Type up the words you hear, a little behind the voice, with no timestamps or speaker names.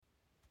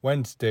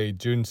Wednesday,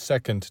 June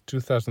 2nd,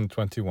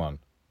 2021.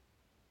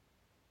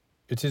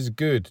 It is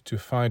good to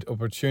find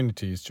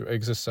opportunities to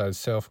exercise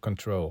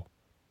self-control.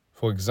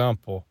 For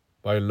example,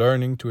 by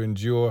learning to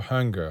endure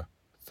hunger,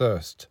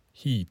 thirst,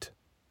 heat,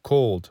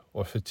 cold,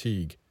 or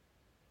fatigue.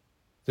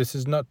 This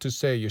is not to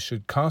say you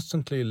should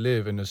constantly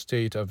live in a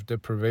state of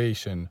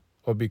deprivation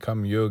or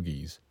become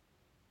yogis.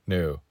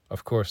 No,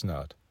 of course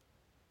not.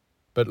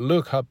 But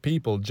look how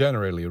people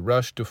generally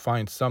rush to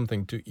find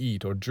something to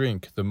eat or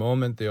drink the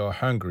moment they are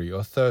hungry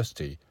or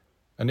thirsty,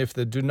 and if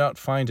they do not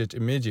find it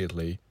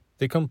immediately,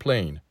 they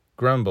complain,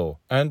 grumble,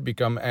 and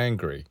become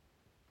angry.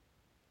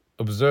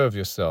 Observe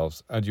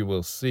yourselves, and you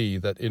will see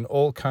that in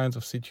all kinds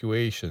of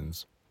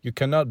situations, you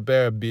cannot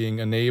bear being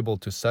unable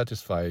to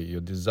satisfy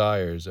your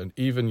desires and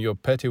even your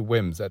petty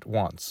whims at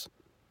once.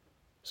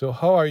 So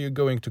how are you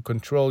going to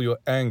control your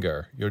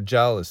anger, your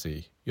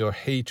jealousy, your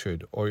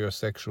hatred, or your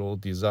sexual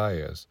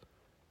desires?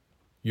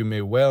 You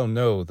may well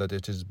know that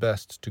it is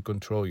best to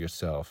control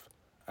yourself,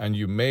 and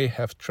you may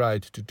have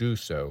tried to do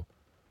so,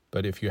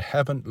 but if you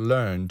haven't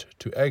learned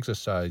to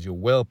exercise your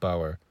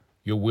willpower,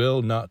 you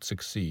will not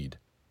succeed.